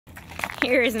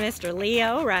Here is Mr.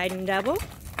 Leo riding double.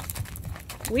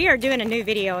 We are doing a new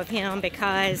video of him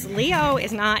because Leo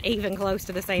is not even close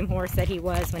to the same horse that he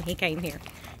was when he came here.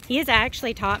 He has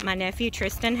actually taught my nephew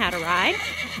Tristan how to ride.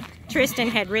 Tristan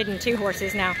had ridden 2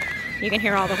 horses. Now you can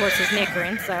hear all the horses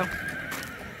nickering, so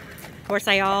of course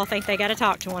they all think they got to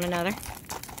talk to one another.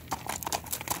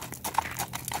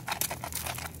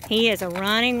 He is a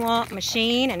running walk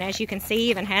machine, and as you can see,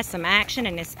 even has some action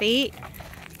in his feet.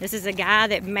 This is a guy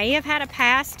that may have had a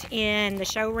past in the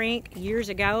show rink years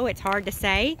ago. It's hard to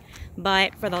say,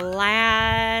 but for the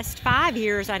last 5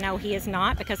 years, I know he is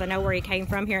not, because I know where he came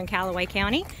from here in Callaway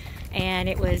County, and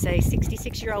it was a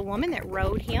 66-year-old woman that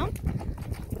rode him,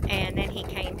 and then he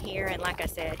came here, and like I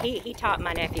said, he taught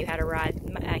my nephew how to ride.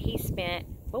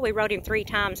 We rode him 3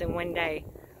 times in one day.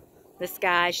 This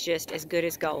guy's just as good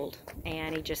as gold,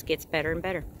 and he just gets better and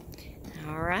better.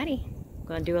 Alrighty, I'm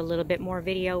going to do a little bit more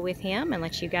video with him and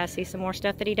let you guys see some more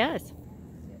stuff that he does.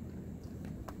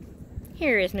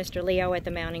 Here is Mr. Leo at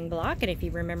the mounting block, and if you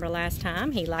remember last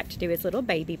time, he liked to do his little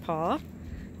baby paw.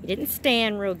 He didn't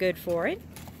stand real good for it.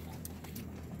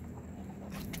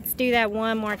 Let's do that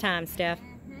one more time, Steph.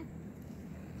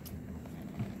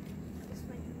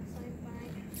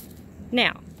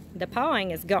 Now, the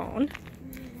pawing is gone.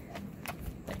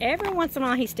 Every once in a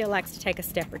while, he still likes to take a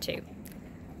step or 2.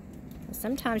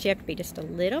 Sometimes you have to be just a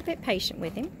little bit patient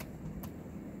with him.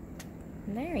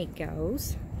 And there he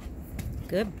goes.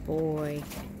 Good boy.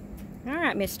 All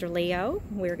right, Mr. Leo,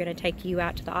 we're going to take you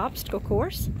out to the obstacle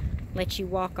course. Let you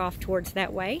walk off towards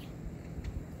that way.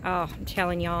 Oh, I'm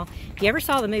telling y'all, if you ever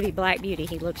saw the movie Black Beauty,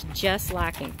 he looks just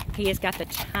like him. He has got the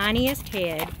tiniest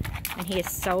head, and he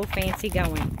is so fancy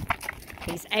going.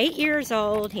 He's 8 years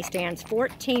old. He stands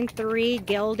 14.3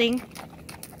 gelding.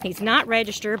 He's not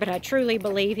registered, but I truly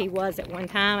believe he was at one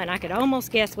time, and I could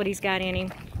almost guess what he's got in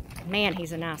him. Man,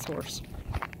 he's a nice horse.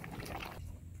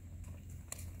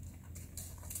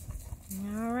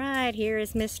 All right, here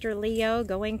is Mr. Leo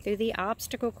going through the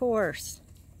obstacle course.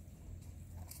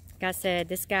 Like I said,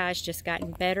 this guy's just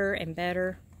gotten better and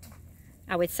better.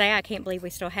 I would say I can't believe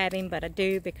we still have him, but I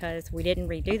do, because we didn't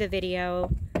redo the video.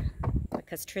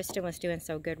 Because Tristan was doing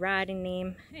so good riding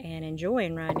him and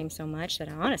enjoying riding him so much that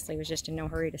I honestly was just in no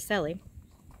hurry to sell him.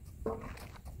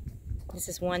 This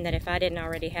is one that if I didn't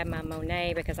already have my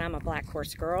Monet, because I'm a black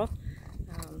horse girl,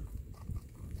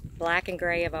 black and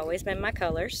gray have always been my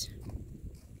colors.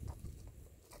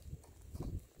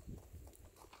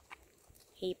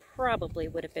 He probably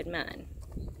would have been mine,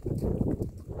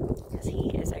 because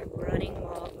he is a running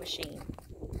walk machine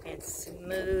and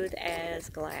smooth as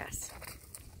glass.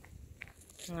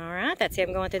 Alright, that's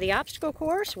him going through the obstacle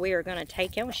course. We are going to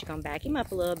take him, she's going to back him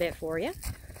up a little bit for you,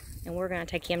 and we're going to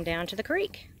take him down to the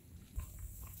creek.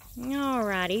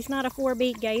 Alright, he's not a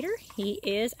 4-beat gaiter. He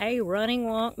is a running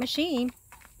walk machine.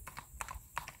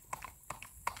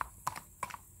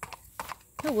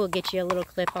 So we'll get you a little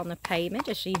clip on the pavement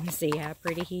just so you can see how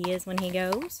pretty he is when he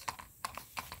goes.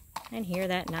 And hear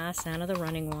that nice sound of the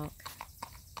running walk.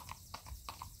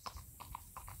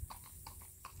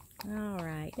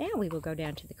 Alright, now we will go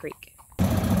down to the creek.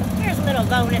 Here's a little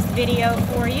bonus video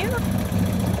for you.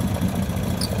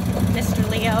 Mr.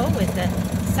 Leo with the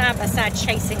side-by-side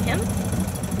chasing him.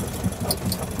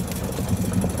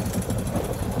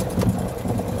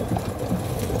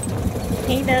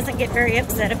 He doesn't get very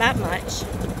upset about much.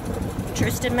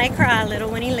 Tristan may cry a little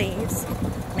when he leaves.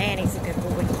 Man, he's a good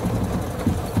boy.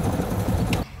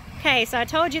 Okay, so I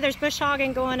told you there's bush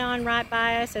hogging going on right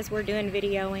by us as we're doing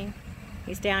videoing.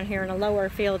 He's down here in a lower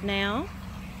field now.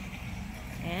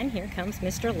 And here comes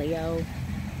Mr. Leo.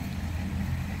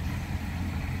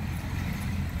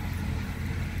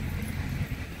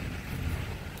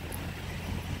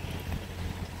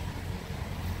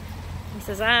 He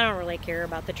says, I don't really care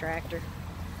about the tractor.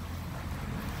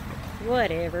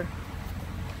 Whatever.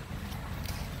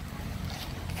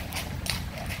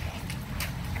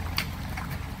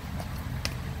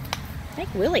 I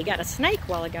think Willie got a snake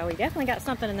a while ago. He definitely got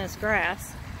something in this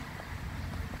grass.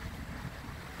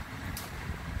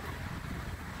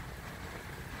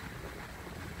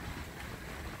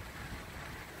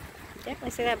 You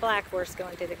definitely see that black horse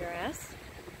going through the grass,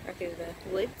 or through the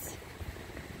woods.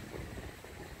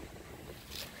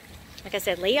 Like I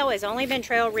said, Leo has only been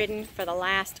trail ridden for the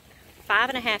last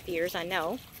 5.5 years, I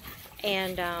know.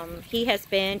 And he has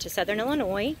been to Southern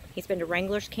Illinois. He's been to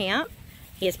Wranglers camp.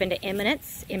 He has been to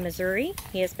Imminence in Missouri.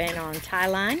 He has been on tie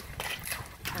line.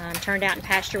 Turned out in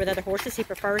pasture with other horses. He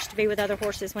prefers to be with other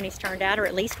horses when he's turned out, or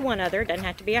at least one other. Doesn't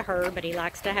have to be a herd, but he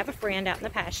likes to have a friend out in the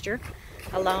pasture.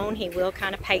 Alone, he will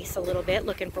kind of pace a little bit,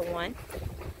 looking for one.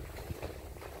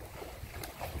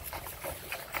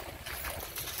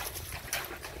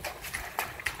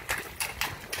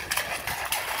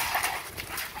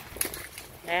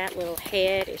 That little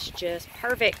head is just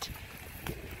perfect.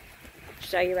 I'll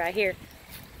show you right here.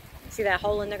 See that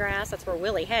hole in the grass? That's where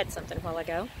Willie had something a while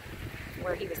ago,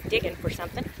 where he was digging for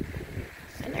something.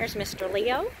 And there's Mr.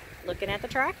 Leo looking at the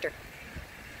tractor.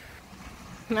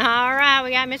 All right,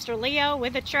 we got Mr. Leo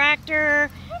with the tractor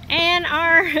and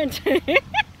our...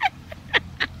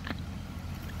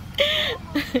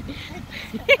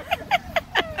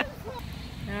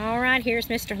 All right, here's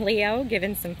Mr. Leo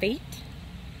giving some feet.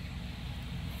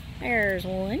 There's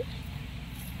one.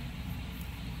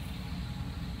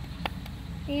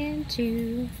 And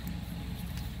two.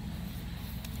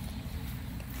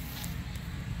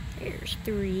 There's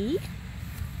three.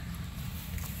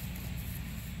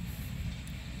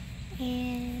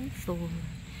 And four.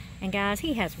 And guys,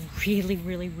 he has really,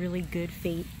 really, really good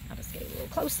feet. I'll just get a little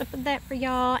close up of that for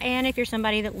y'all. And if you're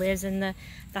somebody that lives in the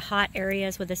hot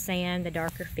areas with the sand, the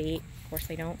darker feet, of course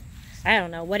they don't, I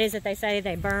don't know, what is it they say,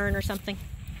 they burn or something?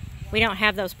 We don't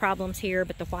have those problems here,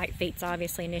 but the white feet's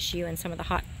obviously an issue in some of the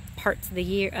hot parts of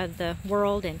the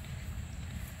world, and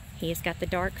he's got the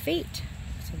dark feet.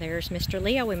 So there's Mr.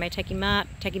 Leo. We may take him up,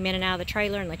 take him in and out of the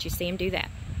trailer and let you see him do that.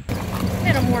 A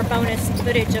little more bonus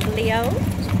footage of Leo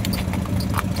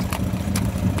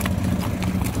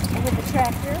with the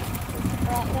tractor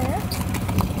right there.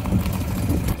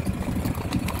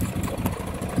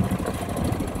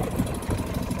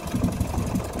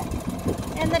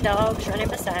 And the dog's running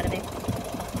beside of him.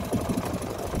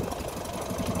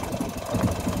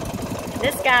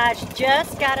 This guy's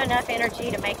just got enough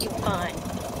energy to make him fun,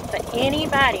 but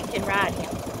anybody can ride him.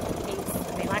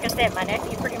 I mean, like I said, my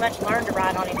nephew pretty much learned to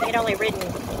ride on him. He'd only ridden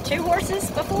 2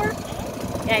 horses before.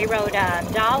 Yeah, he rode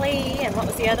Dolly, and what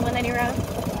was the other one that he rode?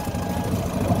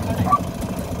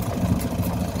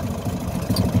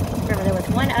 Remember, there was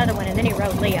one other one, and then he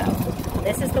rode Leo.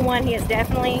 This is the one he has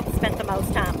definitely spent the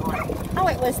most time on. Oh,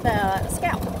 it was the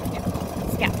Scout. Yeah,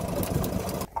 Scout.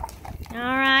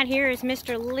 All right, here is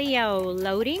Mr. Leo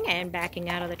loading and backing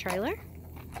out of the trailer.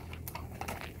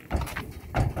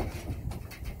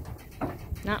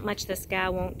 Not much this guy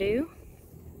won't do.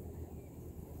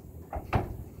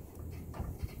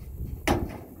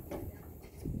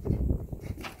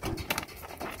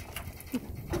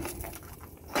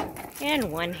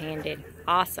 And one-handed.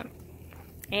 Awesome.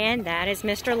 And that is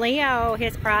Mr. Leo.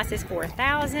 His price is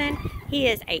 $4,000. He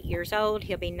is 8 years old.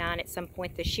 He'll be 9 at some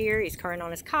point this year. He's current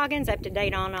on his Coggins, up to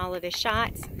date on all of his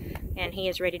shots. And he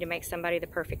is ready to make somebody the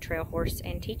perfect trail horse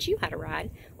and teach you how to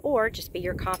ride, or just be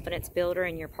your confidence builder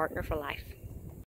and your partner for life.